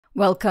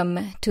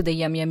Welcome to the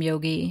Yum Yum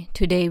Yogi.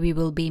 Today we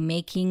will be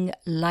making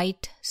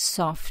light,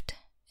 soft,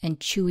 and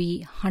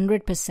chewy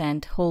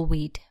 100% whole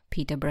wheat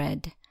pita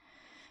bread.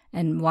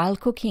 And while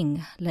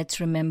cooking,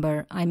 let's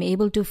remember I'm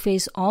able to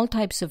face all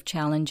types of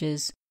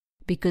challenges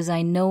because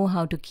I know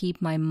how to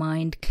keep my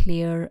mind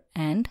clear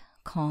and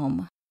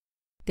calm.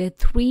 There are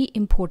 3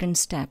 important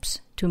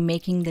steps to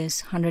making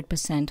this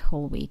 100%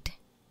 whole wheat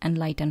and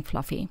light and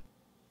fluffy.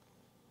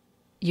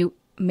 You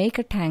make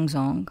a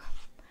tangzong.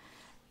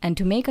 And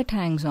to make a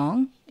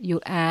tangzong, you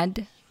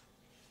add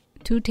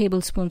 2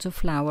 tablespoons of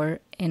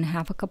flour in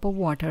half a cup of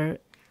water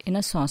in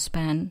a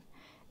saucepan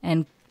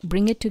and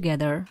bring it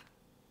together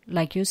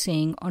like you're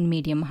seeing on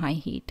medium-high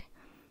heat.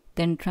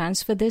 Then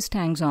transfer this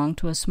tangzong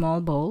to a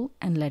small bowl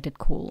and let it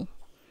cool.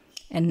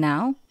 And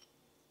now,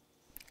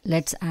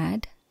 let's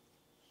add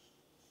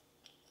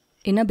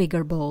in a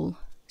bigger bowl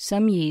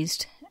some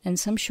yeast and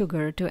some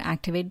sugar to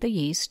activate the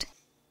yeast,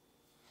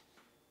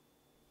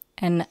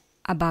 and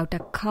about a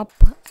cup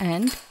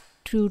and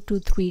 2 to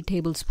 3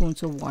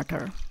 tablespoons of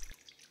water.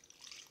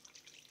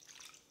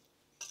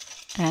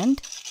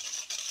 And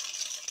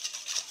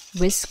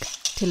whisk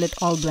till it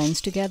all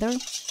blends together.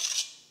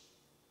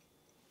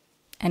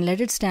 And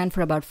let it stand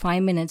for about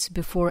 5 minutes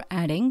before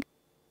adding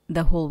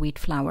the whole wheat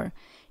flour.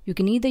 You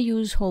can either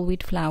use whole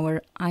wheat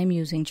flour. I'm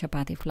using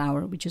chapati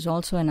flour, which is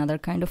also another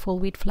kind of whole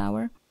wheat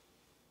flour.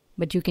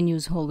 But you can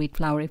use whole wheat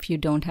flour if you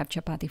don't have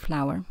chapati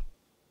flour.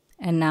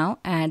 And now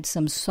add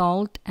some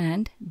salt,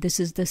 and this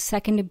is the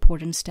second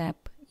important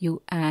step.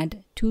 You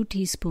add 2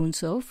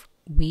 teaspoons of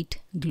wheat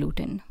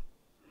gluten.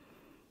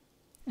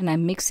 And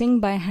I'm mixing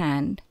by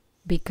hand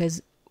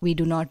because we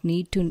do not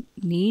need to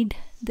knead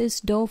this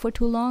dough for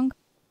too long.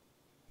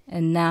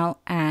 And now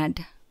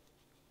add,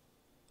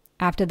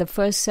 after the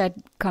first set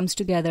comes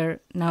together,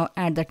 now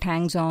add the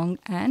tangzong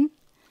and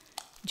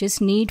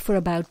just knead for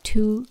about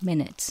 2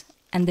 minutes.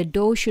 And the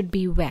dough should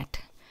be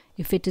wet.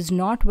 If it is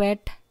not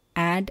wet,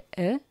 add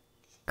a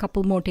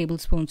couple more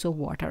tablespoons of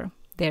water.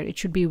 There, it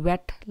should be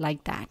wet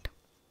like that.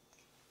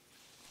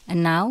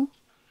 And now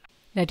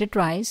let it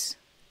rise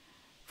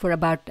for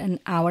about an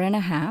hour and a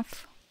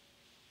half.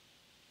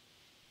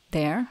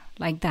 There,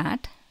 like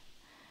that.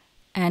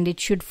 And it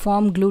should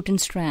form gluten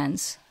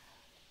strands.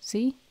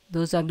 See,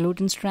 those are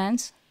gluten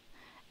strands.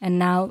 And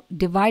now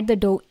divide the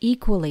dough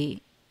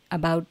equally,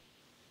 about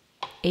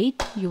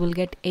 8. You will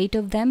get 8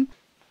 of them.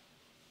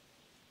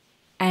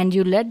 And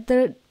you let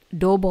the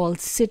dough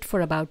balls sit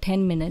for about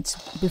 10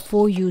 minutes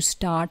before you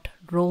start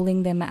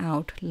rolling them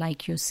out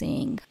like you're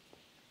seeing.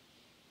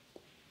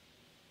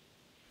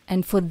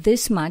 And for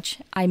this much,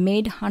 I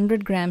made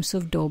 100 grams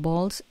of dough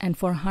balls, and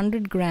for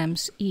 100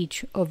 grams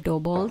each of dough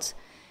balls,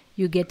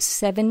 you get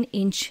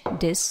 7-inch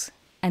discs,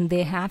 and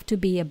they have to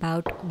be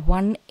about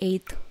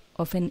 1/8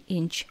 of an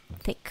inch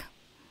thick.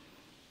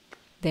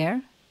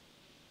 There,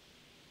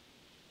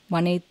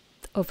 1/8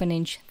 of an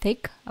inch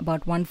thick,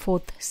 about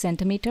 1/4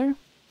 centimeter.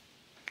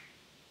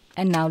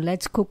 And now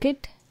let's cook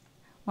it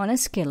on a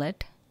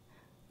skillet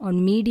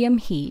on medium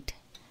heat.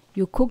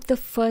 You cook the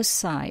first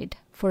side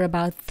for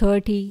about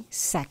 30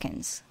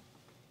 seconds.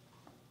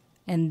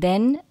 And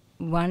then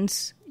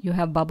once you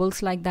have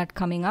bubbles like that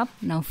coming up,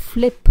 now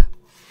flip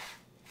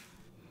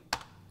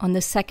on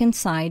the second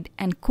side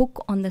and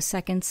cook on the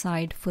second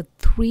side for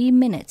 3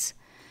 minutes,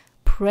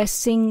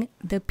 pressing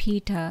the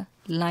pita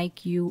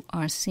like you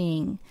are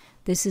seeing.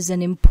 This is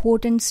an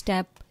important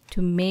step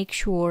to make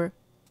sure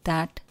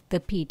that the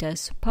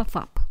pitas puff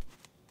up.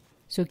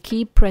 So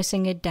keep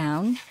pressing it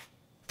down.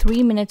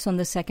 3 minutes on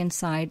the second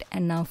side,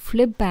 and now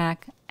flip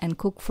back and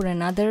cook for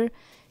another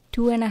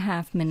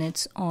 2.5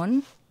 minutes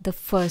on the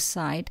first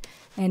side.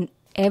 And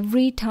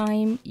every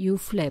time you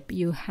flip,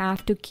 you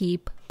have to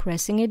keep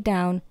pressing it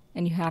down,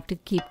 and you have to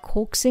keep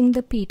coaxing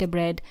the pita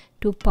bread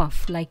to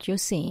puff like you're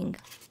seeing.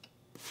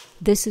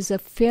 This is a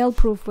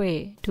fail-proof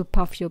way to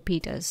puff your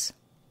pitas.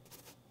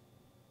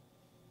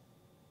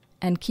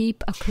 And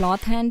keep a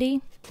cloth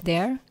handy.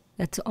 There,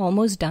 that's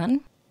almost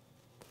done.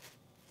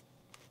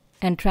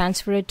 And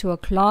transfer it to a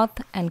cloth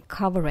and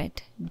cover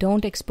it.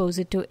 Don't expose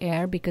it to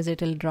air because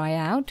it'll dry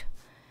out.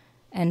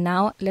 And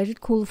now let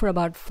it cool for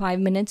about 5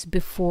 minutes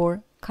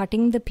before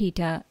cutting the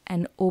pita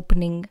and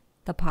opening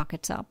the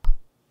pockets up.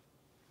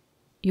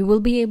 You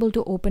will be able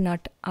to open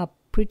it up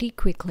pretty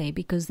quickly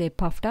because they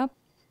puffed up.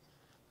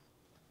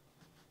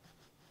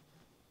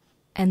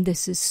 And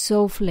this is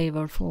so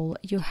flavorful.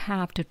 You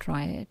have to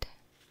try it.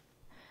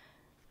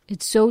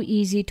 It's so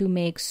easy to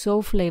make,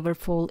 so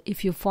flavorful.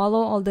 If you follow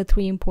all the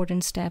 3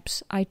 important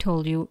steps I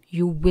told you,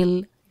 you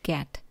will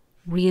get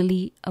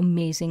really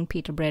amazing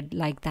pita bread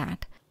like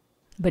that.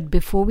 But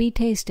before we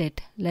taste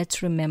it,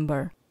 let's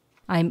remember,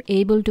 I'm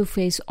able to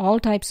face all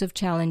types of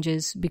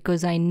challenges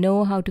because I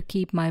know how to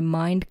keep my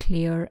mind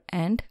clear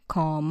and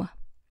calm.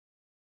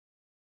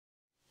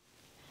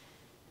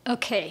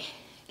 Okay,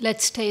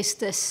 let's taste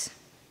this.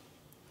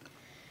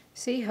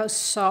 See how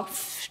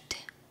soft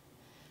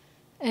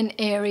and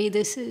airy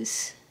this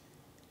is.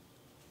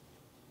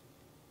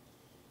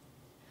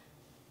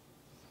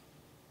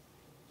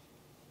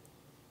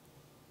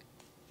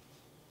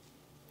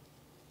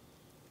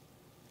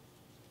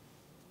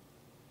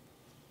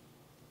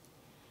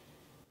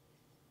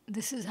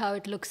 This is how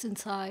it looks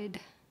inside.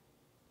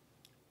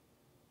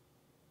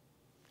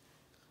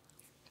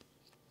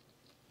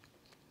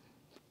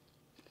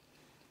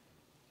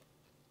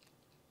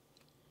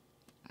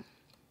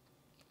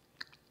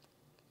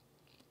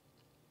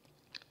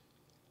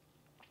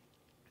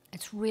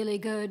 It's really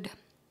good.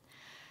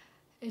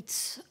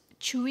 It's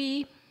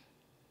chewy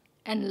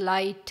and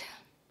light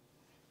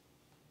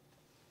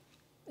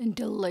and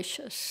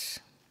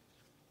delicious.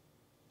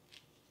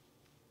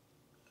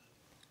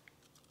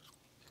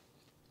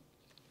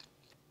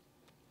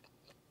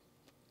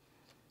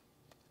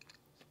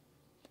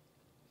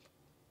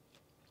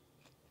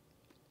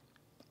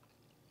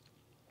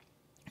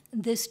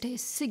 This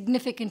tastes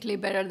significantly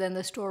better than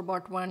the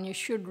store-bought one. You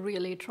should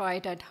really try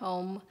it at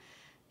home.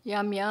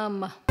 Yum,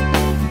 yum.